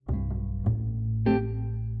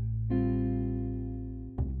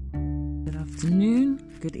afternoon,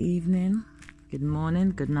 good evening, good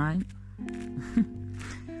morning, good night.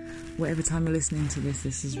 Whatever time you're listening to this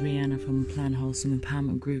is Rihanna from Plan Wholesome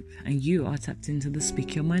Empowerment Group, and you are tapped into the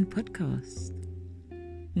Speak Your Mind podcast.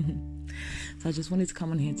 So I just wanted to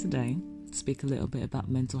come on here today to speak a little bit about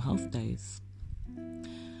mental health days.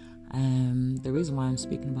 The reason why I'm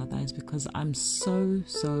speaking about that is because I'm so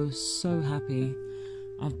happy.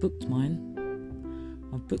 I've booked mine.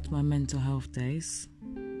 I've booked my mental health days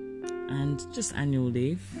and just annual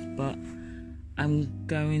leave, but I'm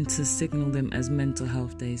going to signal them as mental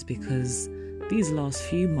health days because these last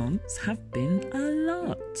few months have been a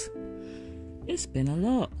lot. It's been a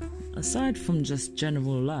lot. Aside from just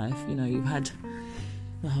general life, you've had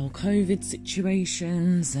the whole COVID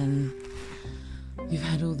situations and you've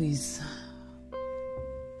had all these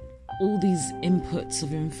inputs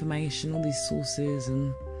of information, all these sources,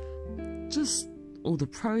 and just all the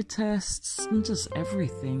protests and just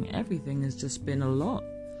everything has just been a lot.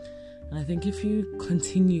 And I think if you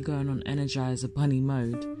continue going on Energizer Bunny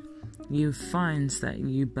mode, you find that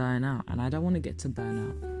you burn out. And I don't want to get to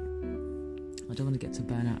burnout. I don't want to get to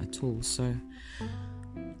burnout at all. So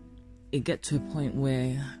it gets to a point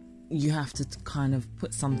where you have to kind of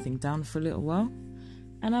put something down for a little while.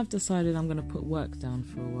 And I've decided I'm going to put work down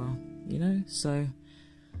for a while, So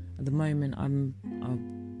at the moment I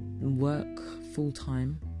work full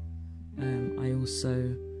time. I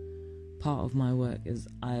also, part of my work is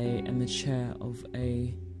I am the chair of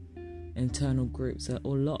a internal group, so a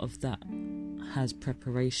lot of that has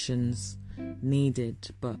preparations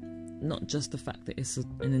needed, but not just the fact that it's an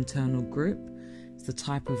internal group, it's the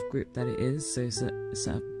type of group that it is. So it's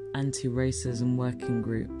a anti-racism working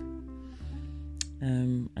group.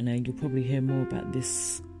 I know you'll probably hear more about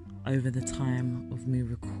this over the time of me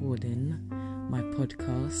recording my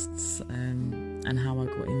podcasts and how I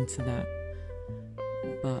got into that.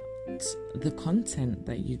 But the content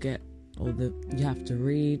that you get, or you have to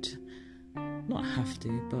read, not have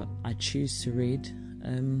to, but I choose to read,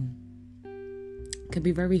 can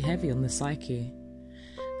be very heavy on the psyche.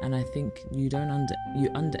 And I think you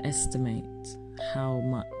underestimate how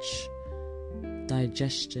much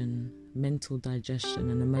mental digestion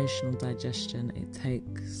and emotional digestion it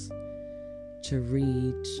takes to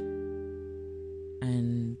read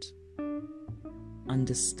and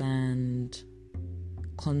understand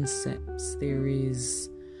concepts, theories,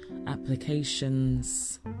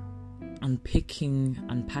 applications,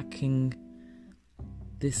 unpacking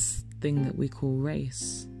this thing that we call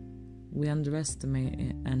race. We underestimate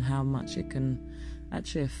it and how much it can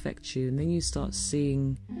actually affect you, and then you start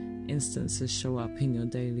seeing instances show up in your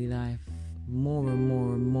daily life more and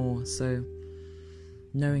more. So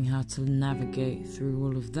knowing how to navigate through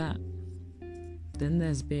all of that. Then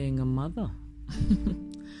there's being a mother.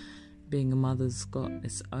 Being a mother's got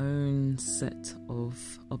its own set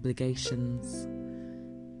of obligations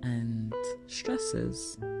and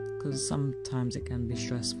stresses, because sometimes it can be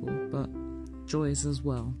stressful, but joys as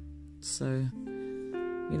well. So,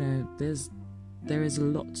 there is a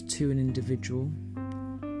lot to an individual.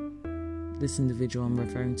 This individual I'm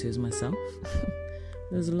referring to is myself.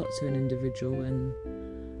 There's a lot to an individual, and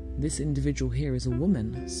this individual here is a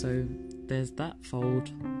woman. So there's that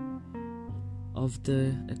fold of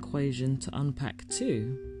the equation to unpack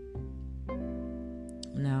too.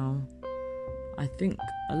 Now, I think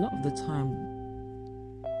a lot of the time,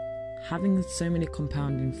 having so many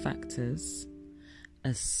compounding factors,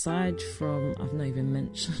 aside from, I've not even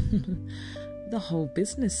mentioned the whole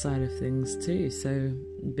business side of things too. So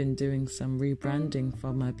I've been doing some rebranding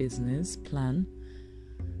for my business plan,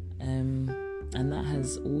 and that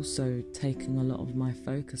has also taken a lot of my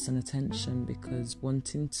focus and attention, because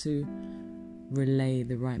wanting to relay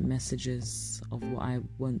the right messages of what I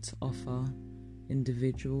want to offer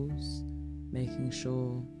individuals, making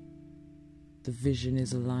sure the vision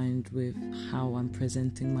is aligned with how I'm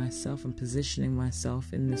presenting myself and positioning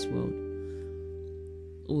myself in this world,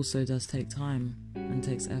 also does take time and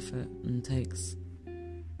takes effort and takes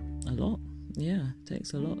a lot. Yeah, it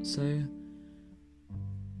takes a lot. So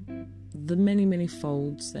the many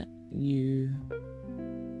folds that you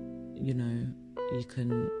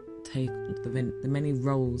can take, the many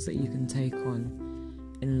roles that you can take on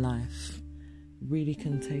in life really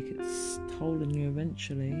can take its toll on you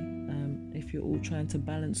eventually, if you're all trying to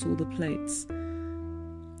balance all the plates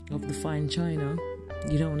of the fine china.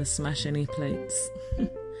 You don't want to smash any plates.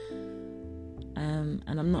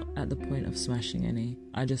 And I'm not at the point of smashing any.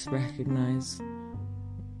 I just recognise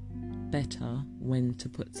better when to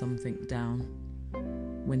put something down,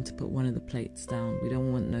 when to put one of the plates down. We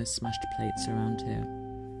don't want no smashed plates around here.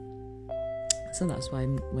 So that's why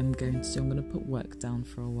I'm going to do. I'm going to put work down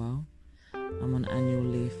for a while. I'm on annual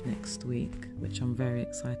leave next week, which I'm very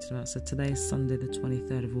excited about. So today is Sunday the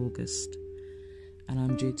 23rd of August, and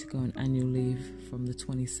I'm due to go on annual leave from the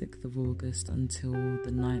 26th of August until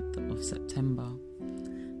the 9th of September.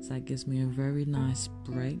 So that gives me a very nice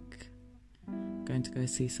break. Going to go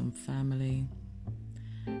see some family,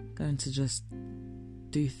 going to just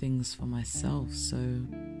do things for myself, so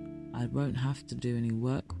I won't have to do any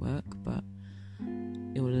work, but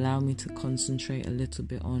it will allow me to concentrate a little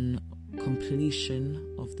bit on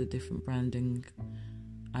completion of the different branding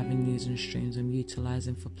avenues and streams I'm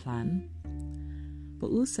utilising for Plan. But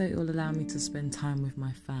also it will allow me to spend time with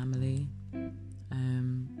my family,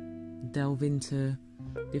 delve into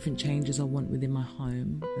different changes I want within my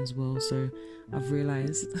home as well. So I've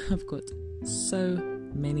realised I've got so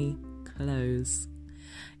many clothes.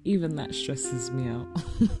 Even that stresses me out.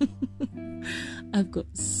 I've got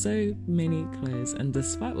so many clothes, and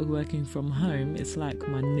despite we're working from home, it's like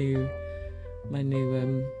my new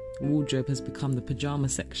wardrobe has become the pyjama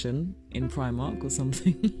section in Primark or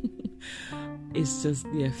something. It's just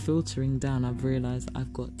filtering down. I've realised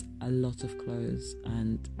I've got a lot of clothes,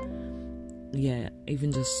 and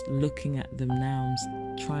even just looking at them now,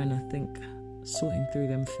 I'm trying to think, sorting through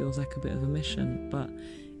them feels like a bit of a mission, but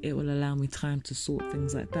it will allow me time to sort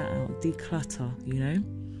things like that out, declutter,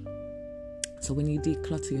 So when you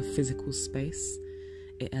declutter your physical space,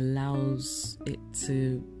 it allows it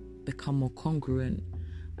to become more congruent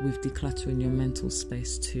with decluttering your mental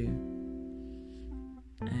space too.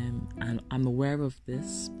 And I'm aware of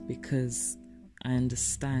this because I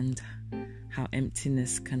understand how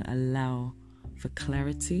emptiness can allow for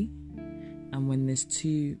clarity, and when there's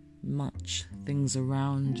too much things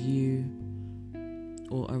around you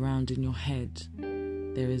or around in your head,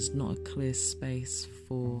 there is not a clear space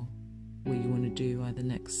for what you want to do, either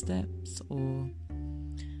next steps or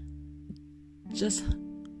just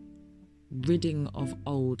ridding of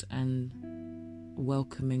old and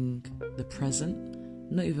welcoming the present.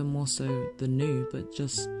 Not even more so the new, but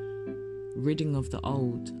just ridding of the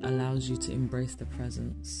old allows you to embrace the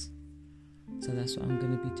presence. So that's what I'm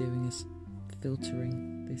going to be doing, is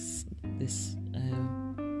filtering this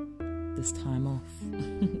time off.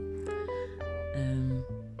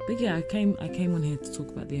 But I came on here to talk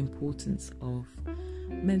about the importance of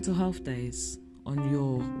mental health days on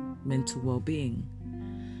your mental well-being.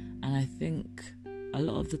 And I think a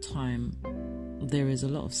lot of the time there is a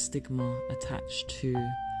lot of stigma attached to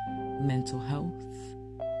mental health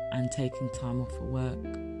and taking time off at work,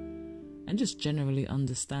 and just generally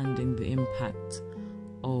understanding the impact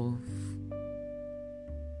of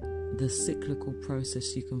the cyclical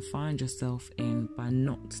process you can find yourself in by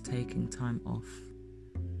not taking time off.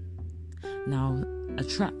 Now, a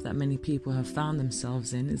trap that many people have found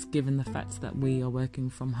themselves in is, given the fact that we are working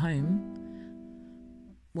from home,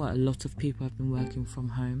 a lot of people have been working from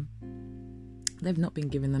home, they've not been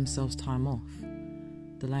giving themselves time off.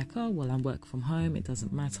 They're like, I work from home, it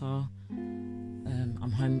doesn't matter,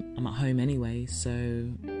 I'm at home anyway, so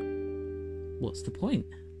what's the point?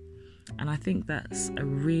 And I think that's a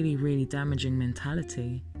really, really damaging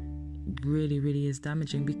mentality. Really, really is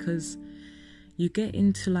damaging, because you get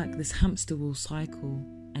into like this hamster wheel cycle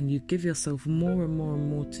and you give yourself more and more and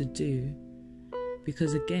more to do,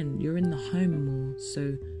 because again, you're in the home more,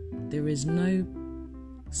 so there is no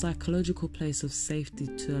psychological place of safety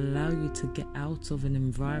to allow you to get out of an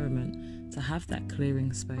environment, to have that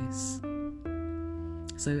clearing space.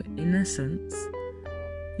 So in essence,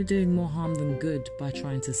 you're doing more harm than good by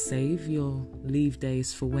trying to save your leave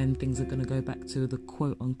days for when things are going to go back to the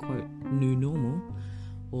quote-unquote new normal,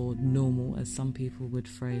 or normal as some people would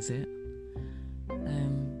phrase it.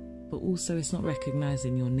 But also it's not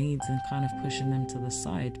recognising your needs and kind of pushing them to the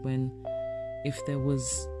side, when if there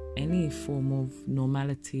was any form of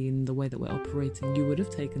normality in the way that we're operating, you would have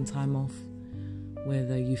taken time off.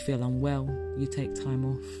 Whether you feel unwell, you take time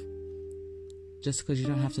off. Just because you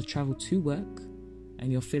don't have to travel to work and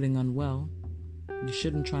you're feeling unwell, you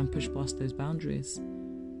shouldn't try and push past those boundaries.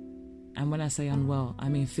 And when I say unwell, I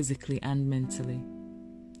mean physically and mentally.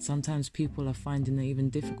 Sometimes people are finding it even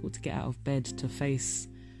difficult to get out of bed to face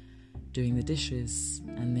doing the dishes,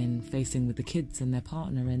 and then facing with the kids and their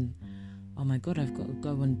partner, and oh my God, I've got to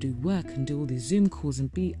go and do work and do all these Zoom calls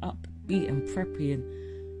and be upbeat and preppy,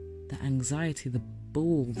 and the anxiety, the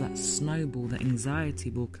ball, that snowball, the anxiety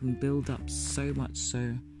ball can build up so much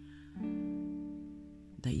so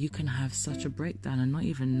that you can have such a breakdown and not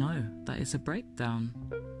even know that it's a breakdown.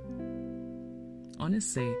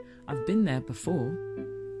 Honestly, I've been there before.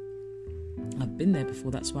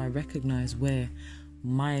 That's why I recognise where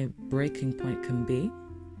my breaking point can be,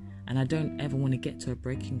 and I don't ever want to get to a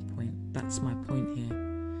breaking point. That's my point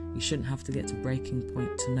here. You shouldn't have to get to breaking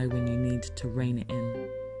point to know when you need to rein it in.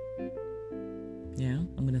 Yeah,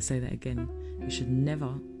 I'm going to say that again. You should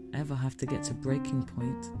never, ever have to get to breaking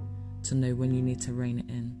point to know when you need to rein it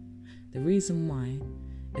in. The reason why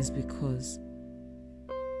is because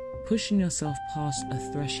pushing yourself past a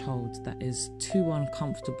threshold that is too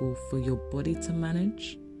uncomfortable for your body to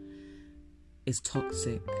manage is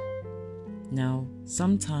toxic. Now,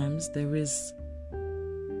 sometimes there is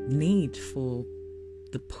need for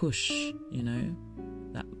the push,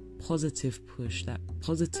 that positive push, that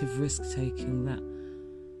positive risk-taking,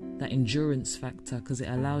 that endurance factor, because it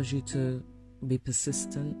allows you to be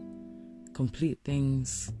persistent, complete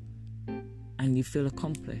things, and you feel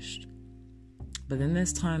accomplished. But then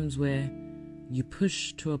there's times where you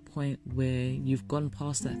push to a point where you've gone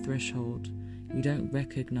past that threshold, you don't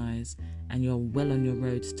recognize, and you're well on your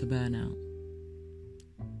road to burnout.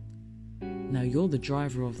 Now, you're the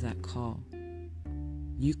driver of that car.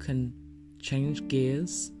 You can change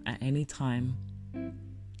gears at any time.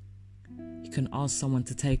 You can ask someone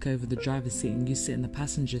to take over the driver's seat and you sit in the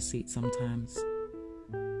passenger seat sometimes.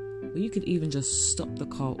 Or you could even just stop the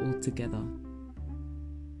car altogether.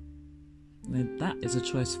 Now, that is a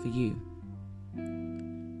choice for you.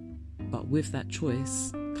 But with that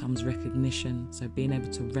choice comes recognition. So being able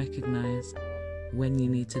to recognize when you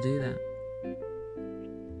need to do that.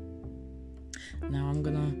 Now I'm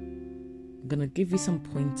gonna give you some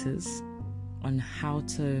pointers on how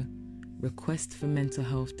to request for mental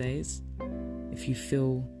health days if you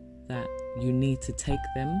feel that you need to take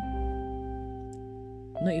them.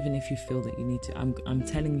 Not even if you feel that you need to. I'm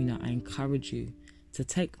telling you now, I encourage you to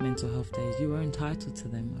take mental health days. You are entitled to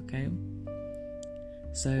them, okay?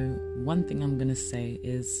 So one thing I'm gonna say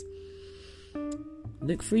is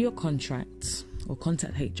look through your contract or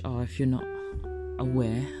contact HR if you're not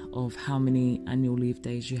aware of how many annual leave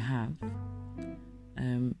days you have.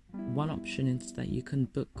 One option is that you can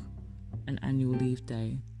book an annual leave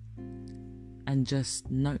day and just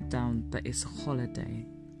note down that it's a holiday,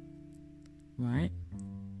 right?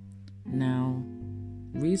 Now,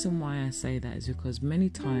 reason why I say that is because many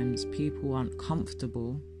times people aren't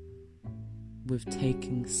comfortable with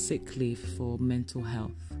taking sick leave for mental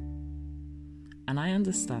health. And I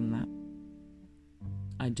understand that.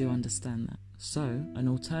 I do understand that. So, an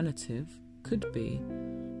alternative could be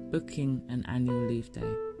booking an annual leave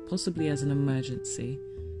day, possibly as an emergency,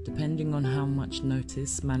 depending on how much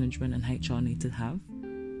notice management and HR need to have.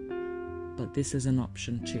 But this is an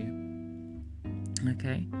option too.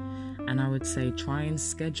 Okay? And I would say try and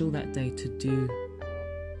schedule that day to do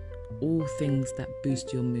all things that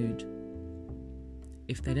boost your mood.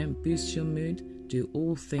 If they don't boost your mood, do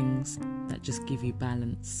all things that just give you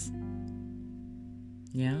balance.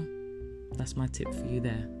 Yeah? That's my tip for you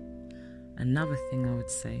there. Another thing I would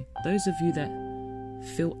say, those of you that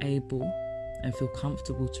feel able and feel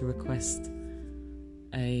comfortable to request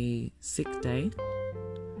a sick day,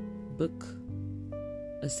 book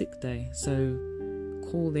a sick day. So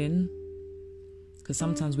call in, because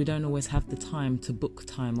sometimes we don't always have the time to book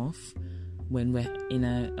time off when we're in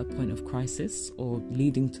a point of crisis or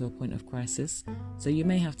leading to a point of crisis. So you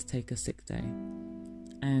may have to take a sick day.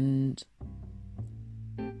 And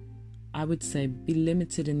I would say be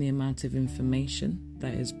limited in the amount of information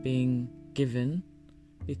that is being given,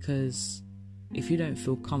 because if you don't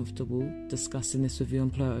feel comfortable discussing this with your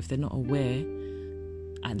employer, if they're not aware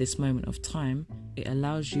at this moment of time, it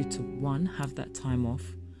allows you to, one, have that time off,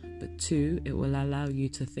 but two, it will allow you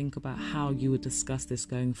to think about how you would discuss this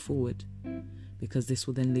going forward, because this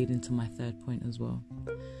will then lead into my third point as well.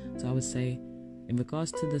 So I would say, in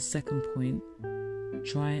regards to the second point,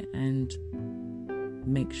 try and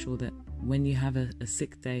make sure that when you have a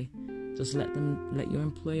sick day, just let your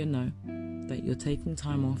employer know that you're taking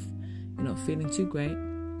time off, you're not feeling too great.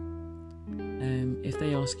 If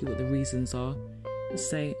they ask you what the reasons are, just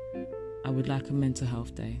say, I would like a mental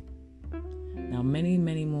health day. Now, many,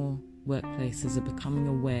 many more workplaces are becoming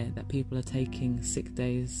aware that people are taking sick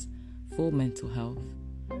days for mental health,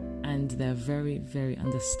 and they're very, very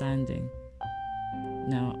understanding.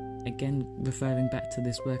 Now, again, referring back to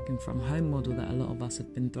this working from home model that a lot of us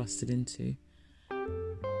have been thrusted into,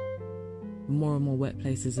 more and more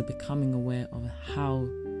workplaces are becoming aware of how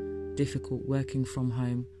difficult working from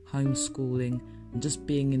home, homeschooling, and just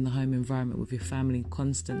being in the home environment with your family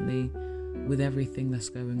constantly, with everything that's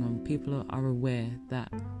going on. People are aware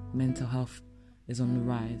that mental health is on the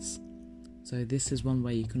rise. So this is one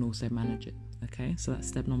way you can also manage it. Okay, so that's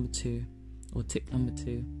step number 2, or tip number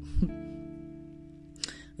 2.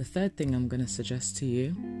 The third thing I'm going to suggest to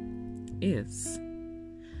you is,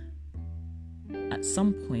 at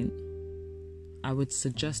some point, I would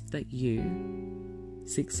suggest that you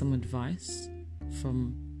seek some advice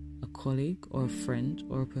from a colleague or a friend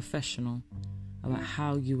or a professional about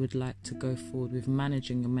how you would like to go forward with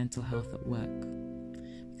managing your mental health at work.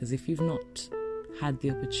 Because if you've not had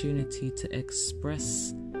the opportunity to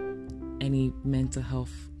express any mental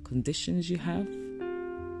health conditions you have,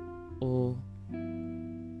 or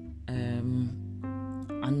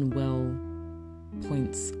unwell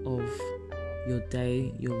points of your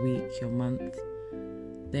day, your week, your month,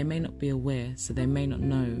 they may not be aware, so they may not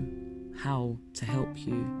know how to help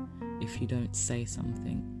you if you don't say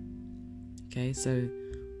something. Okay, so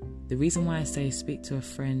the reason why I say speak to a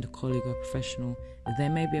friend, a colleague, or a professional is they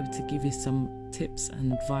may be able to give you some tips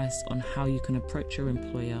and advice on how you can approach your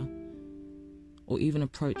employer, or even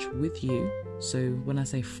approach with you. So when I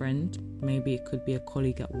say friend, maybe it could be a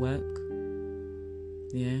colleague at work.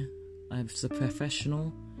 Yeah, as a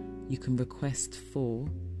professional, you can request for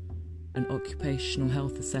an occupational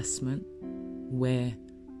health assessment where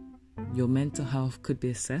your mental health could be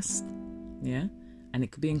assessed, yeah, and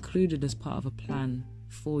it could be included as part of a plan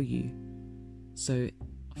for you. So,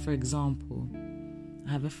 for example,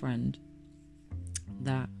 I have a friend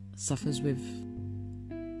that suffers with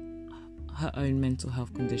her own mental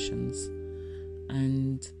health conditions,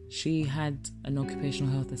 and she had an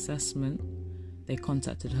occupational health assessment. They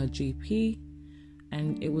contacted her GP,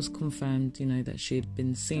 and it was confirmed, that she had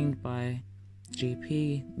been seen by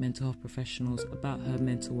GP, mental health professionals about her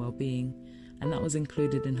mental well-being, and that was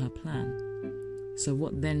included in her plan. So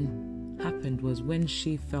what then happened was, when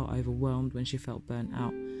she felt overwhelmed, when she felt burnt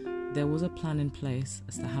out, there was a plan in place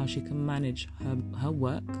as to how she can manage her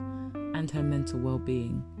work and her mental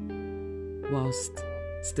well-being whilst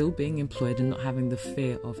still being employed and not having the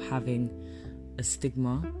fear of having a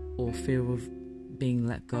stigma or fear of being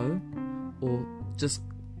let go, or just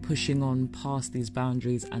pushing on past these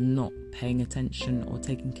boundaries and not paying attention or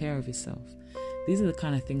taking care of yourself. These are the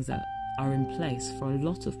kind of things that are in place for a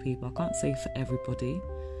lot of people. I can't say for everybody.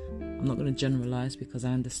 I'm not going to generalize, because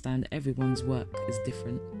I understand everyone's work is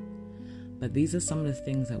different. But these are some of the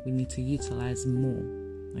things that we need to utilize more,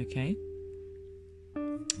 okay?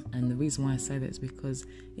 And the reason why I say that is because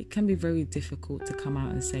it can be very difficult to come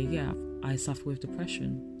out and say, yeah, I suffer with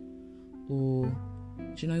depression. Or,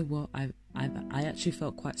 do you know what, I actually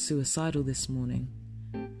felt quite suicidal this morning.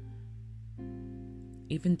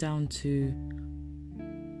 Even down to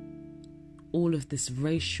all of this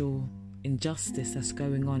racial injustice that's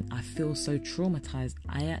going on, I feel so traumatized.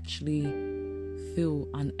 I actually feel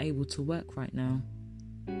unable to work right now.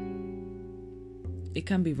 It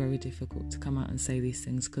can be very difficult to come out and say these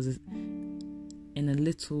things, because in a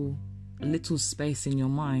little space in your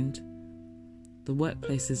mind, the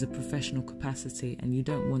workplace is a professional capacity, and you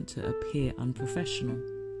don't want to appear unprofessional.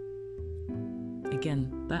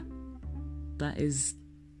 Again, that is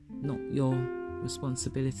not your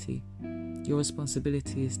responsibility. Your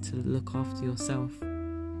responsibility is to look after yourself.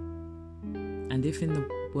 And if in the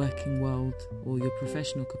working world or your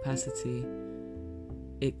professional capacity,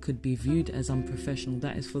 it could be viewed as unprofessional,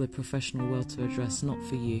 that is for the professional world to address, not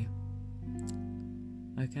for you.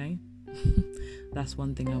 Okay? That's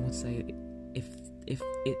one thing I would say. If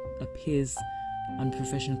it appears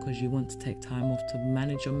unprofessional because you want to take time off to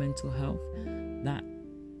manage your mental health, that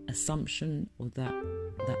assumption or that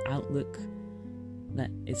outlook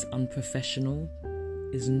that it's unprofessional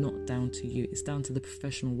is not down to you. It's down to the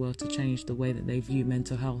professional world to change the way that they view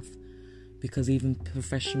mental health, because even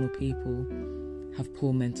professional people have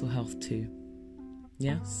poor mental health too.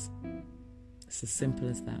 Yes? It's as simple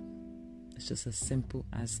as that. It's just as simple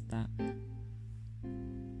as that.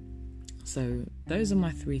 So those are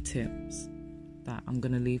my 3 tips that I'm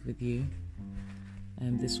going to leave with you.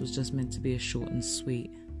 This was just meant to be a short and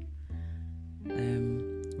sweet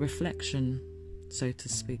reflection, so to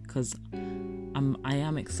speak, because I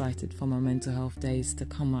am excited for my mental health days to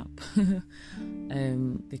come up.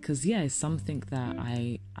 Because it's something that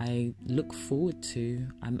I look forward to.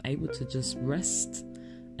 I'm able to just rest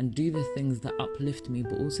and do the things that uplift me,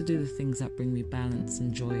 but also do the things that bring me balance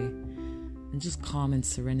and joy and just calm and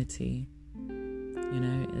serenity.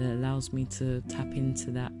 It allows me to tap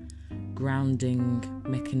into that grounding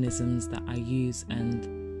mechanisms that I use and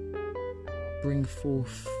bring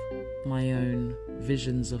forth my own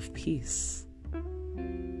visions of peace.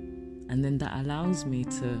 And then that allows me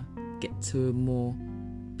to get to a more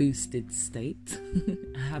boosted state,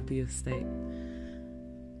 a happier state.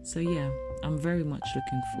 So I'm very much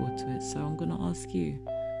looking forward to it. So I'm going to ask you,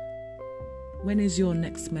 when is your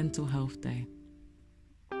next mental health day?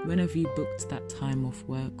 When have you booked that time off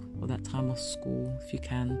work or that time off school, if you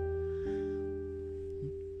can?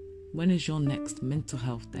 When is your next mental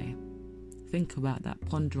health day? think about that,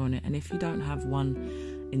 ponder on it. And if you don't have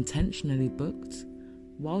one intentionally booked,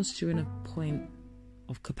 whilst you're in a point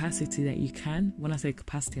of capacity that you can, when I say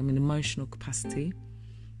capacity, I mean emotional capacity,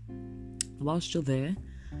 whilst you're there,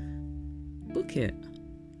 book it.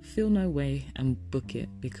 Feel no way and book it,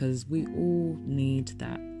 because we all need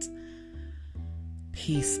that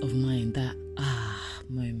peace of mind, that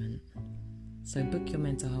moment. So book your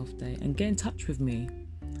mental health day and get in touch with me.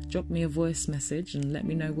 Drop me a voice message and let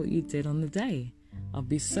me know what you did on the day. I'll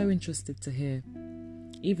be so interested to hear.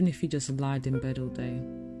 Even if you just lied in bed all day,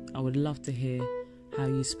 I would love to hear how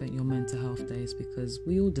you spent your mental health days, because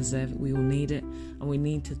we all deserve it, we all need it, and we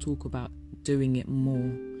need to talk about doing it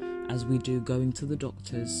more as we do going to the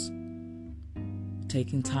doctors,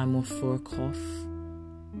 taking time off for a cough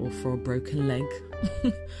or for a broken leg.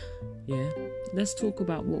 Yeah, let's talk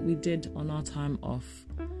about what we did on our time off.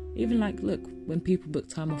 Even look, when people book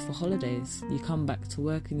time off for holidays, you come back to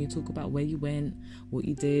work and you talk about where you went, what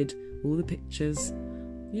you did, all the pictures.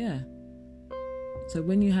 Yeah. So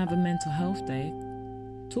when you have a mental health day,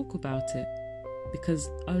 talk about it, because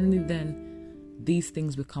only then these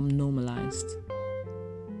things become normalized,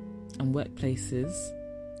 and workplaces,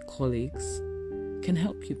 colleagues can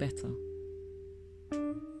help you better.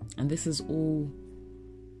 And this is all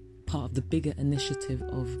part of the bigger initiative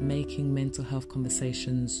of making mental health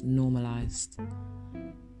conversations normalized.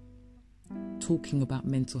 Talking about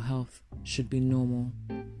mental health should be normal,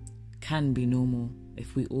 can be normal,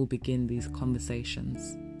 if we all begin these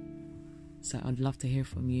conversations. So I'd love to hear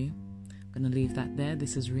from you. I'm going to leave that there.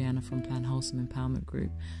 This is Rihanna from Plan Wholesome Empowerment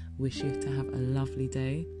Group. Wish you to have a lovely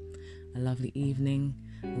day, a lovely evening,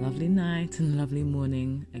 a lovely night, and a lovely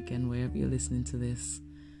morning. Again, wherever you're listening to this.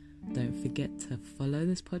 Don't forget to follow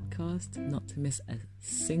this podcast, not to miss a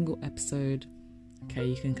single episode. Okay,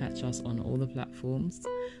 you can catch us on all the platforms.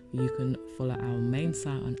 You can follow our main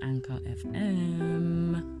site on Anchor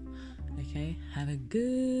FM. Okay, have a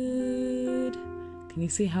good... Can you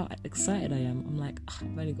see how excited I am? I'm like,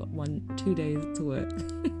 I've only got 2 days to work.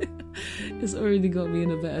 It's already got me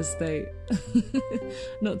in a better state.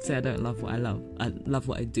 Not to say I don't love what I love. I love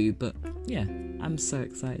what I do, but yeah, I'm so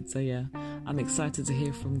excited. So yeah, I'm excited to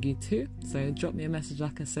hear from you too. So drop me a message,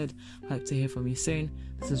 like I said. Hope to hear from you soon.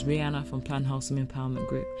 This is Rihanna from Plan Wholesome Empowerment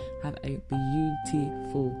Group. Have a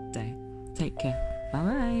beautiful day. Take care.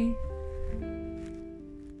 Bye-bye.